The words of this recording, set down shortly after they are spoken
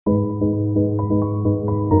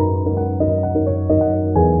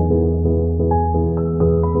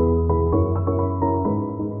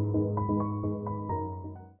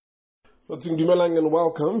Dumelang and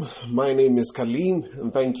welcome. My name is Kalim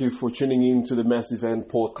and thank you for tuning in to the Massive End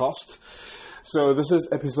podcast. So this is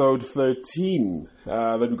episode 13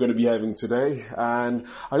 that we're going to be having today, and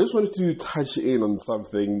I just wanted to touch in on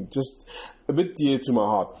something just a bit dear to my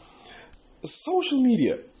heart. Social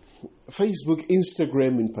media, Facebook,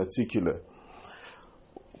 Instagram in particular.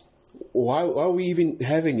 Why are we even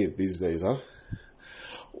having it these days, huh?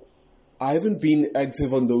 I haven't been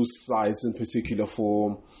active on those sites in particular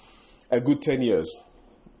for a good 10 years.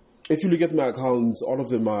 If you look at my accounts, all of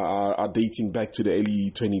them are dating back to the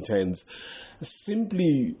early 2010s,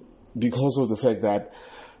 simply because of the fact that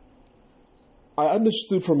I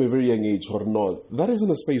understood from a very young age, or not, that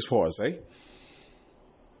isn't a space for us, eh?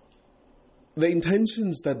 The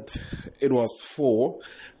intentions that it was for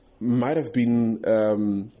might have been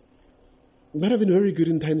very good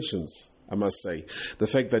intentions, I must say. The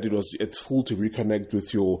fact that it was a tool to reconnect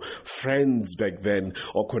with your friends back then,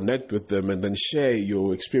 or connect with them and then share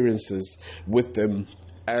your experiences with them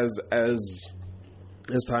as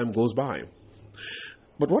time goes by.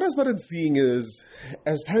 But what I started seeing is,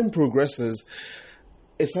 as time progresses,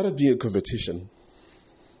 it started being a competition.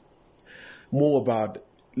 More about,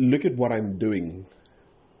 look at what I'm doing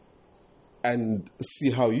and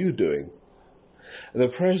see how you're doing. The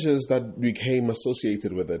pressures that became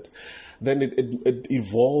associated with it. Then it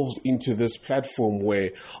evolved into this platform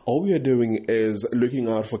where all we are doing is looking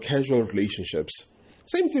out for casual relationships.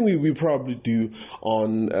 Same thing we probably do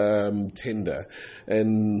on Tinder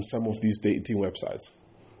and some of these dating websites.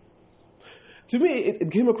 To me,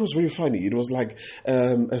 it came across very funny. It was like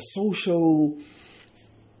a social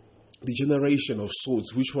degeneration of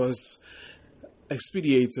sorts, which was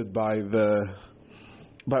expedited by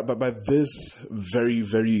this very,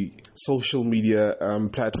 very social media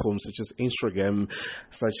platforms such as Instagram,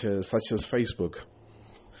 such as Facebook.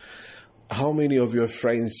 How many of your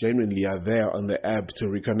friends genuinely are there on the app to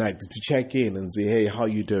reconnect, to check in and say, hey, how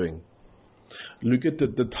you doing? Look at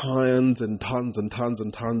the tons and tons and tons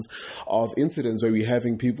and tons of incidents where we're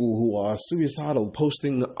having people who are suicidal,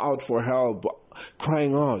 posting out for help,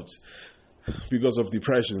 crying out because of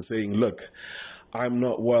depression, saying, look, I'm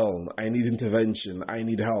not well, I need intervention, I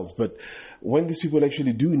need help. But when these people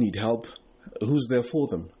actually do need help, who's there for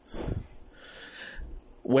them?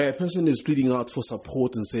 Where a person is pleading out for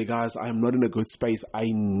support and say, guys, I'm not in a good space, I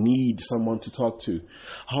need someone to talk to.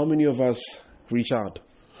 How many of us reach out?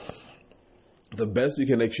 The best we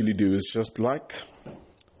can actually do is just like,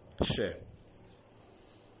 share.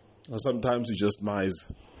 Or sometimes we just mize.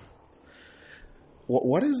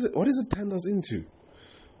 What is it turned us into?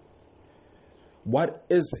 What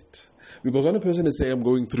is it? Because when a person is saying, I'm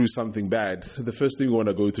going through something bad, the first thing we want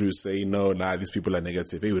to go through is saying, no, these people are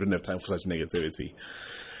negative. Hey, we don't have time for such negativity.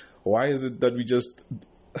 Why is it that we just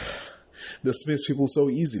dismiss people so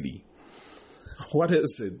easily? What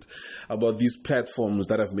is it about these platforms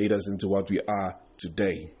that have made us into what we are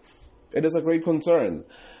today? It is a great concern.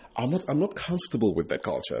 I'm not comfortable with that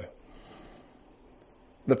culture.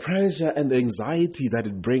 The pressure and the anxiety that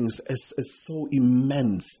it brings is so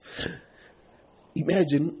immense.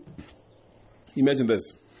 Imagine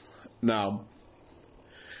this. Now,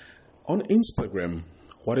 on Instagram,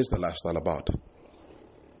 what is the lifestyle about?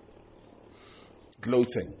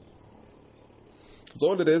 Gloating. That's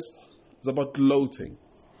all it is. It's about gloating.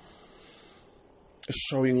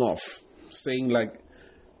 Showing off. Saying like,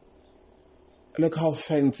 look how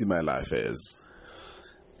fancy my life is.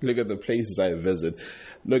 Look at the places I visit.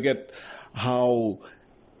 Look at how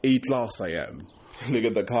A-class I am. Look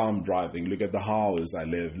at the car I'm driving. Look at the house I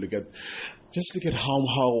live. Look at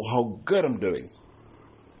how good I'm doing.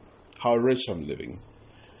 How rich I'm living.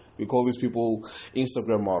 We call these people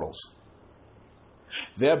Instagram models.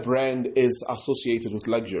 Their brand is associated with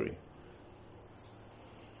luxury.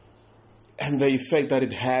 And the effect that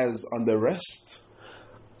it has on the rest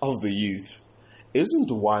of the youth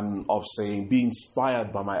isn't one of saying, be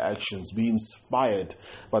inspired by my actions, be inspired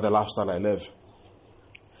by the lifestyle I live.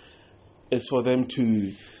 It's for them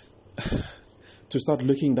to start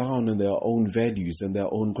looking down on their own values and their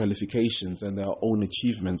own qualifications and their own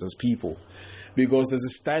achievements as people. Because there's a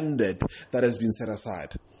standard that has been set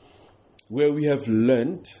aside where we have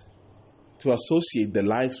learned to associate the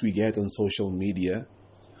likes we get on social media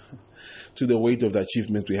to the weight of the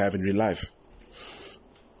achievements we have in real life.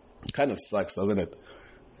 It kind of sucks, doesn't it?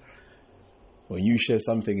 When you share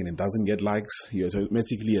something and it doesn't get likes, you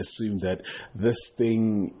automatically assume that this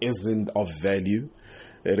thing isn't of value.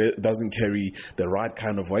 It doesn't carry the right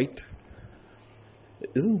kind of weight.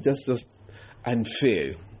 It isn't just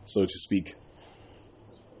unfair, so to speak.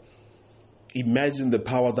 Imagine the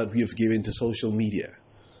power that we have given to social media.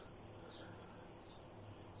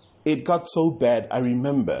 It got so bad, I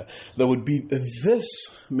remember there would be this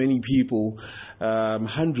many people,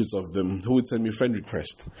 hundreds of them, who would send me a friend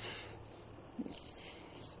request.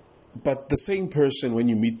 But the same person, when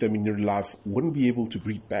you meet them in real life, wouldn't be able to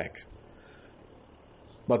greet back.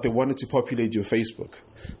 But they wanted to populate your Facebook.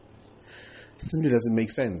 It simply doesn't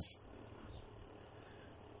make sense.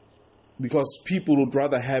 Because people would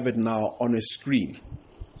rather have it now on a screen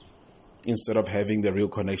instead of having the real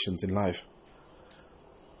connections in life.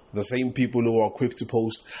 The same people who are quick to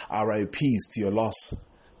post RIPs to your loss,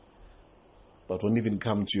 but won't even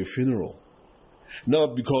come to your funeral.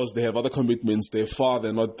 Not because they have other commitments, they're far,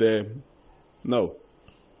 they're not there. No,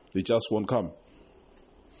 they just won't come.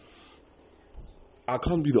 I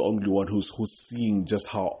can't be the only one who's seeing just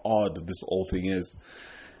how odd this whole thing is.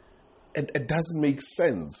 It doesn't make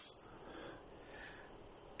sense.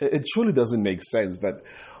 It truly doesn't make sense that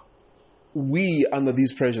we, under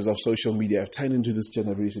these pressures of social media, have turned into this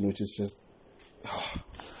generation which is just...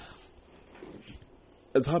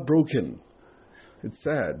 it's heartbroken. It's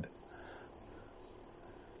sad.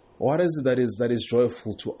 What is it that is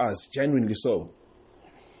joyful to us? Genuinely so.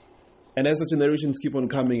 And as the generations keep on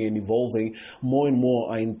coming and evolving, more and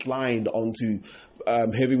more are inclined onto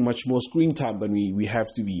having much more screen time than we have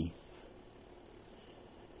to be.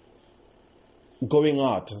 Going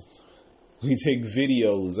out, we take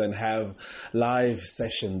videos and have live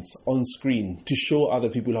sessions on screen to show other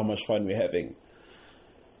people how much fun we're having,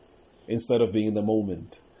 instead of being in the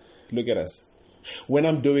moment. Look at us. When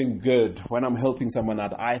I'm doing good, when I'm helping someone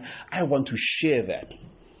out, I want to share that.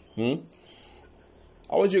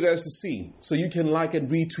 I want you guys to see, so you can like and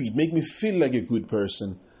retweet, make me feel like a good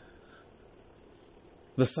person.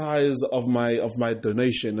 The size of my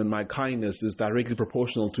donation and my kindness is directly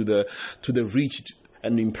proportional to the reach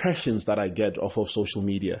and impressions that I get off of social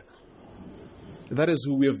media. That is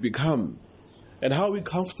who we have become. And how are we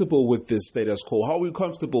comfortable with this status quo? How are we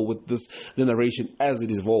comfortable with this generation as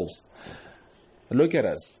it evolves? And look at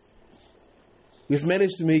us. We've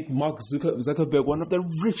managed to make Mark Zuckerberg one of the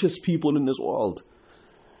richest people in this world.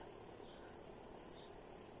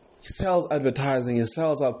 He sells advertising, he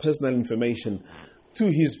sells our personal information to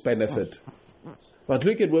his benefit. But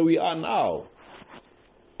look at where we are now.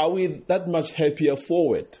 Are we that much happier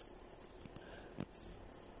for it?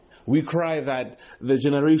 We cry that the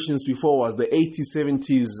generations before us, the 80s,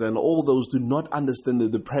 70s, and all those do not understand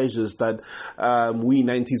the pressures that we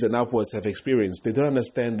 90s and upwards have experienced. They don't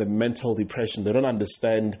understand the mental depression. They don't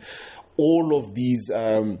understand all of these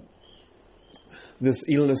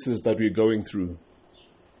illnesses that we're going through.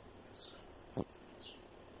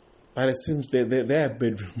 But it seems they're a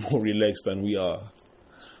bit more relaxed than we are.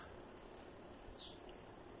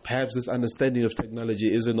 Perhaps this understanding of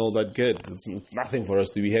technology isn't all that good. It's nothing for us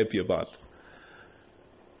to be happy about.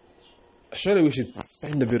 Surely we should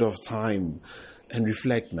spend a bit of time and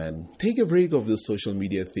reflect, man. Take a break of this social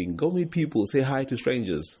media thing. Go meet people. Say hi to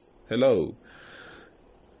strangers. Hello.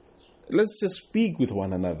 Let's just speak with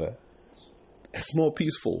one another. It's more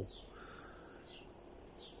peaceful.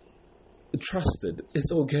 Trust it.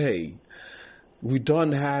 It's okay. We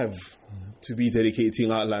don't have to be dedicating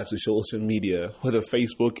our lives to social media, whether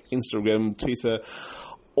Facebook, Instagram, Twitter,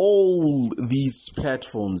 all these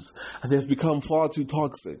platforms. They've become far too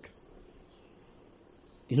toxic.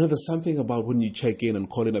 You know, there's something about when you check in and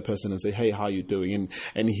call in a person and say, hey, how you doing?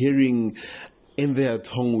 And hearing in their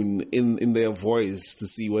tone, in their voice, to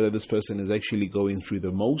see whether this person is actually going through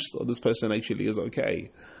the most or this person actually is okay.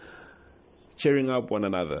 Cheering up one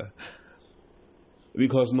another.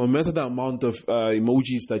 Because no matter the amount of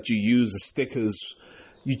emojis that you use, stickers,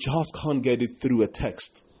 you just can't get it through a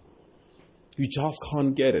text. You just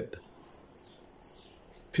can't get it.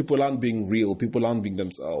 People aren't being real. People aren't being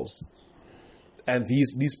themselves. And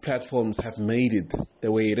these platforms have made it the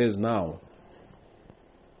way it is now.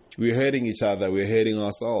 We're hurting each other. We're hurting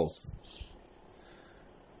ourselves.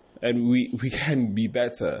 And we can be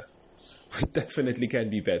better. We definitely can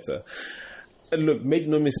be better. And look, make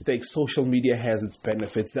no mistake, social media has its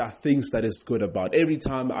benefits. There are things that it's good about. Every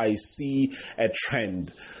time I see a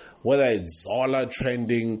trend, whether it's Zola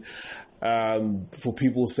trending, for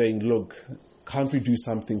people saying, look, can't we do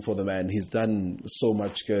something for the man? He's done so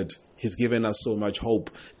much good. He's given us so much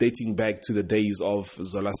hope, dating back to the days of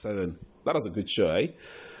Zola 7. That was a good show, eh?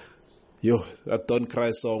 Yo, that Don't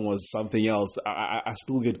Cry song was something else. I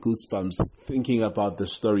still get goosebumps thinking about the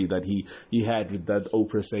story that he had with that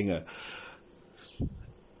Oprah singer.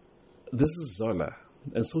 This is Zola,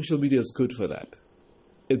 and social media is good for that.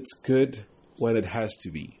 It's good when it has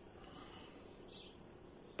to be.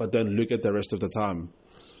 But then look at the rest of the time.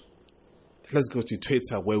 Let's go to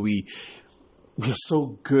Twitter, where we're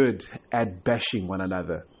so good at bashing one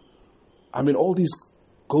another. I mean, all these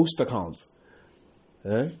ghost accounts,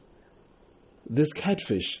 this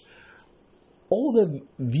catfish, all that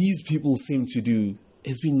these people seem to do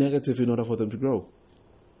is be negative in order for them to grow.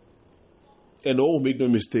 And make no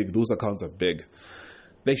mistake, those accounts are big.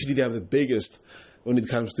 They have the biggest when it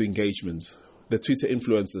comes to engagements, the Twitter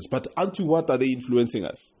influencers. But unto what are they influencing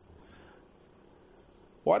us?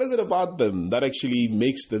 What is it about them that actually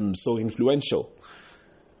makes them so influential?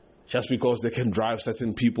 Just because they can drive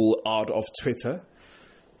certain people out of Twitter,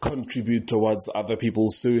 contribute towards other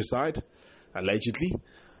people's suicide, allegedly?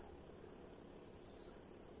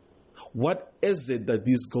 What is it that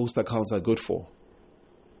these ghost accounts are good for?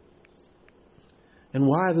 And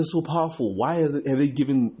why are they so powerful? Why have they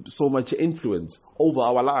given so much influence over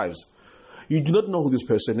our lives? You do not know who this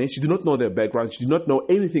person is. You do not know their background. You do not know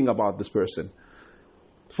anything about this person.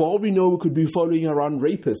 For all we know, we could be following around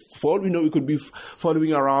rapists. For all we know, we could be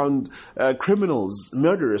following around criminals,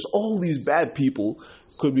 murderers. All these bad people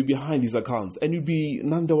could be behind these accounts, and you'd be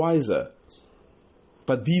none the wiser.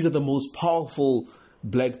 But these are the most powerful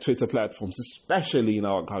black Twitter platforms, especially in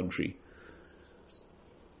our country.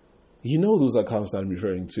 You know those accounts that I'm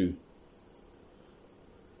referring to.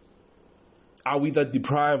 Are we that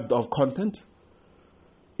deprived of content?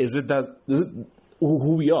 Is it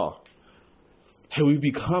who we are? Have we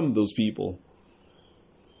become those people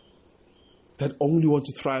that only want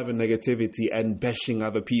to thrive in negativity and bashing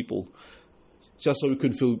other people just so we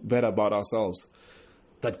can feel better about ourselves?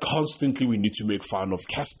 That constantly we need to make fun of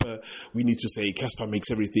Casper. We need to say Casper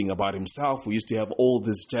makes everything about himself. We used to have all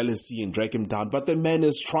this jealousy and drag him down. But the man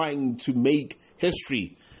is trying to make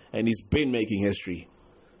history, and he's been making history.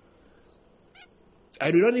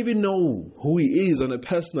 And we don't even know who he is on a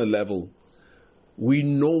personal level. We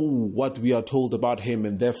know what we are told about him,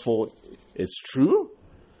 and therefore it's true?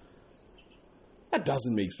 That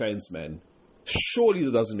doesn't make sense, man. Surely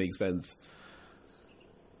that doesn't make sense.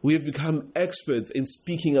 We have become experts in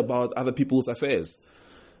speaking about other people's affairs.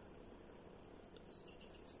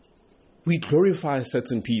 We glorify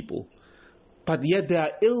certain people, but yet there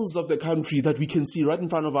are ills of the country that we can see right in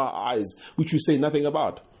front of our eyes, which we say nothing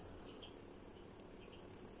about.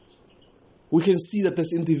 We can see that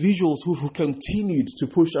there's individuals who continued to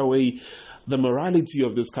push away the morality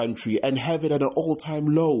of this country and have it at an all-time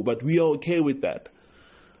low, but we are okay with that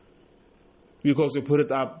because we put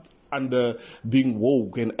it up under being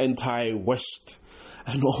woke and anti-West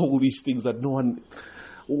and all these things that no one...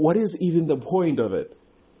 What is even the point of it?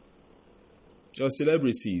 Or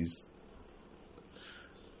celebrities.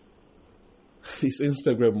 These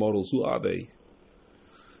Instagram models, who are they?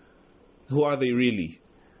 Who are they really?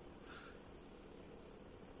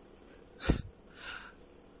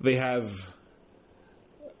 They have...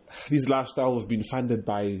 These lifestyles have been funded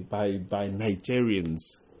by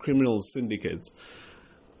Nigerians, criminal syndicates.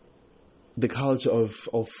 The culture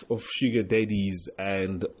of sugar daddies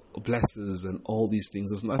and blessers and all these things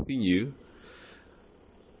is nothing new.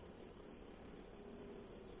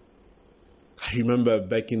 I remember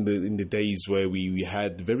back in the days where we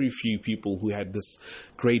had very few people who had this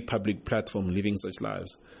great public platform living such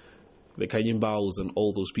lives. The Kanyimbaos and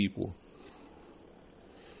all those people.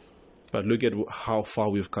 But look at how far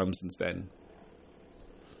we've come since then.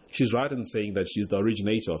 She's right in saying that she's the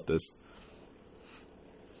originator of this.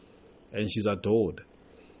 And she's adored.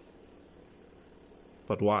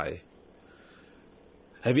 But why?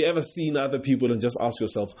 Have you ever seen other people and just ask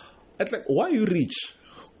yourself, why are you rich?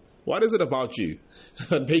 What is it about you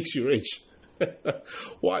that makes you rich?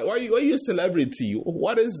 why are you a celebrity?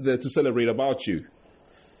 What is there to celebrate about you?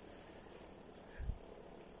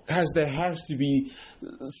 Guys, there has to be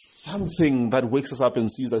something that wakes us up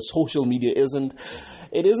and sees that social media isn't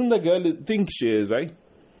the girl it thinks she is, eh?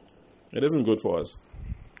 It isn't good for us.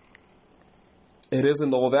 It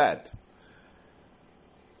isn't all that.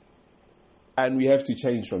 And we have to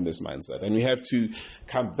change from this mindset. And we have to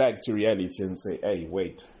come back to reality and say, hey,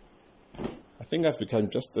 wait. I think I've become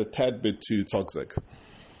just a tad bit too toxic.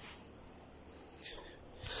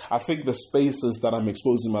 I think the spaces that I'm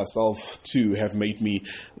exposing myself to have made me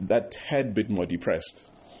that tad bit more depressed.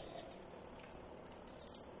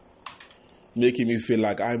 Making me feel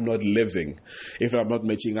like I'm not living if I'm not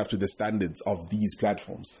matching up to the standards of these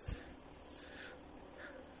platforms.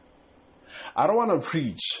 I don't want to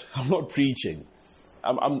preach. I'm not preaching.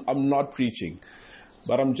 I'm not preaching.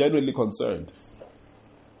 But I'm genuinely concerned.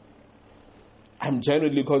 I'm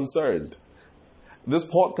genuinely concerned. This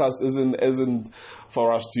podcast isn't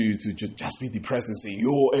for us to just be depressed and say,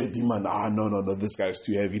 yo, Eddie man, no, this guy's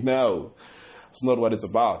too heavy. No, it's not what it's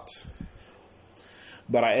about.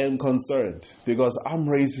 But I am concerned because I'm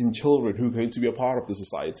raising children who are going to be a part of the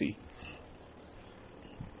society.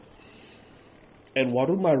 And what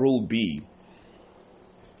would my role be?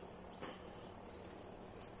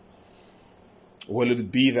 Will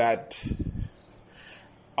it be that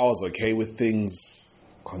I was okay with things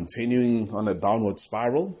continuing on a downward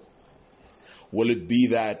spiral? Will it be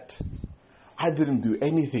that I didn't do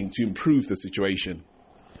anything to improve the situation?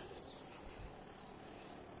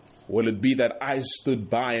 Will it be that I stood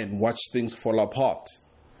by and watched things fall apart?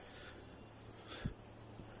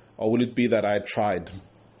 Or will it be that I tried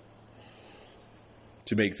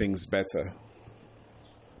to make things better?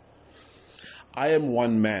 I am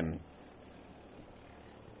one man.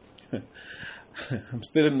 I'm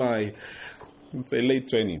still in my, let's say, late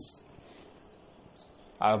 20s.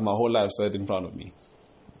 I have my whole life set in front of me.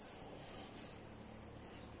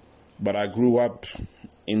 But I grew up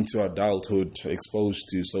into adulthood exposed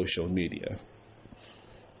to social media.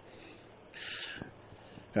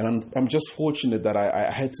 And I'm just fortunate that I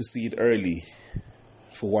had to see it early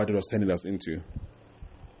for what it was turning us into.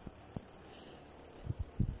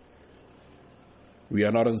 We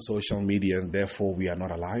are not on social media and therefore we are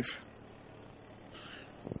not alive.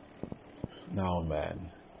 No, man.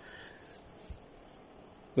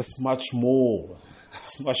 There's much more.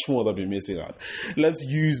 There's much more that we're missing out. Let's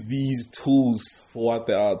use these tools for what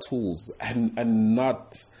they are, tools, and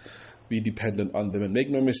not be dependent on them. And make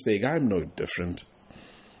no mistake, I'm no different.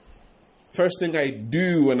 First thing I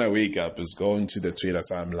do when I wake up is go into the Twitter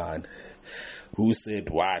timeline. Who said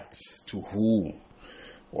what? To who?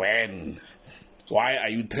 When? Why are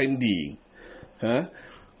you trending? Huh?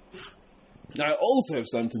 I also have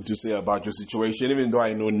something to say about your situation, even though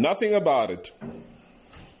I know nothing about it.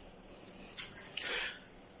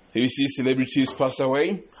 If you see celebrities pass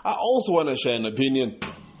away, I also want to share an opinion.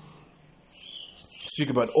 Speak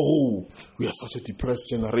about, we are such a depressed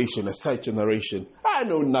generation, a sad generation. I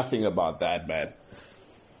know nothing about that, man.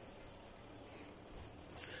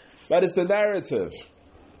 But it's the narrative.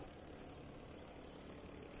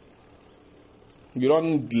 You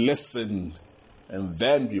don't listen and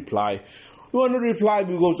then reply. You want to reply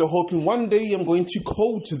because you're hoping one day I'm going to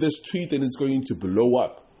quote this tweet and it's going to blow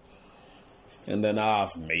up. And then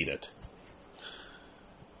I've made it.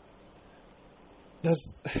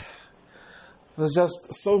 There's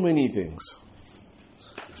just so many things.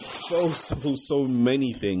 So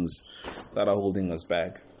many things that are holding us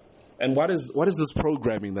back. And what is this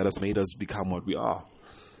programming that has made us become what we are?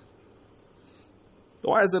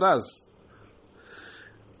 Why is it us?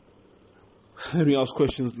 Let me ask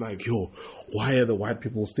questions like, why are the white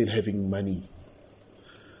people still having money?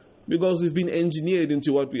 Because we've been engineered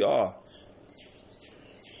into what we are.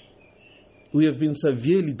 We have been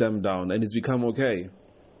severely dumbed down and it's become okay.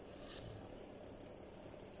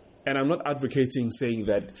 And I'm not advocating saying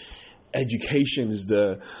that education is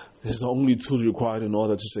the only tool required in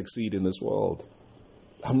order to succeed in this world.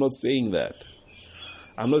 I'm not saying that.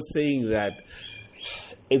 I'm not saying that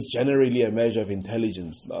it's generally a measure of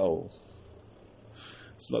intelligence. No.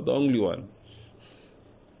 It's not the only one.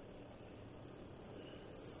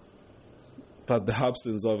 But the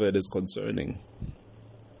absence of it is concerning.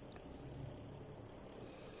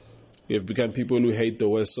 We have become people who hate the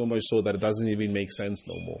West so much so that it doesn't even make sense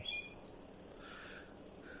no more.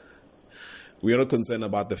 We are not concerned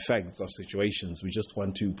about the facts of situations. We just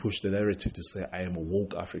want to push the narrative to say, I am a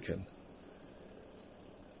woke African.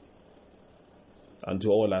 And to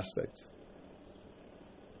all aspects.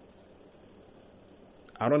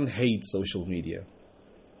 I don't hate social media.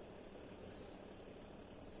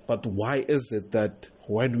 But why is it that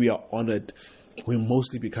when we are on it, we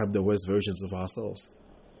mostly become the worst versions of ourselves?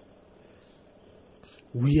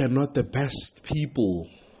 We are not the best people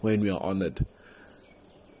when we are on it.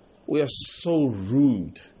 We are so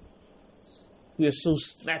rude. We are so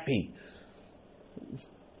snappy.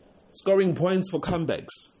 Scoring points for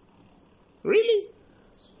comebacks. Really?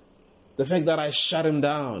 The fact that I shut him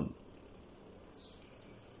down.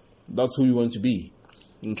 That's who we want to be.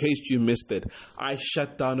 In case you missed it, I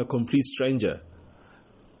shut down a complete stranger.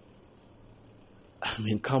 I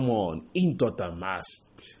mean, come on. Indoda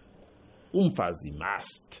must. Umfazi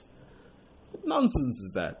must. What nonsense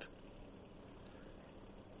is that?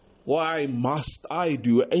 Why must I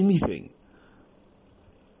do anything?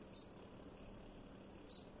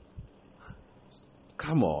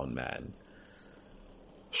 Come on, man.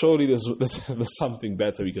 Surely there's something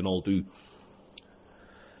better we can all do.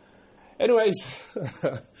 Anyways,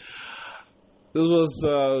 this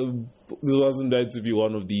wasn't meant to be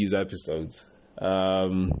one of these episodes,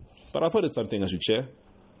 but I thought it's something I should share.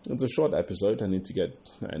 It's a short episode. I need to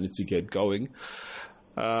get going.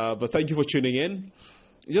 But thank you for tuning in.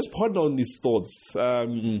 Just ponder on these thoughts.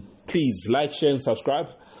 Please like, share, and subscribe.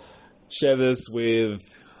 Share this with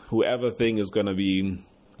whoever thing is going to be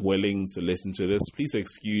willing to listen to this, please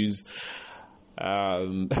excuse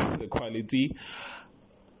the quality.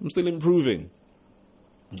 I'm still improving.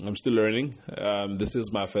 I'm still learning. This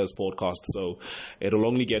is my first podcast, so it'll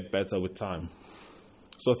only get better with time.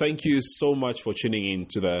 So thank you so much for tuning in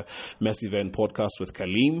to the Mess Event podcast with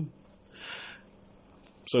Kaleem.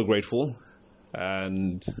 So grateful.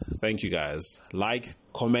 And thank you guys. Like,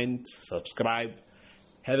 comment, subscribe.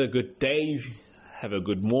 Have a good day. Have a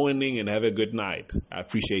good morning and have a good night. I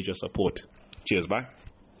appreciate your support. Cheers. Bye.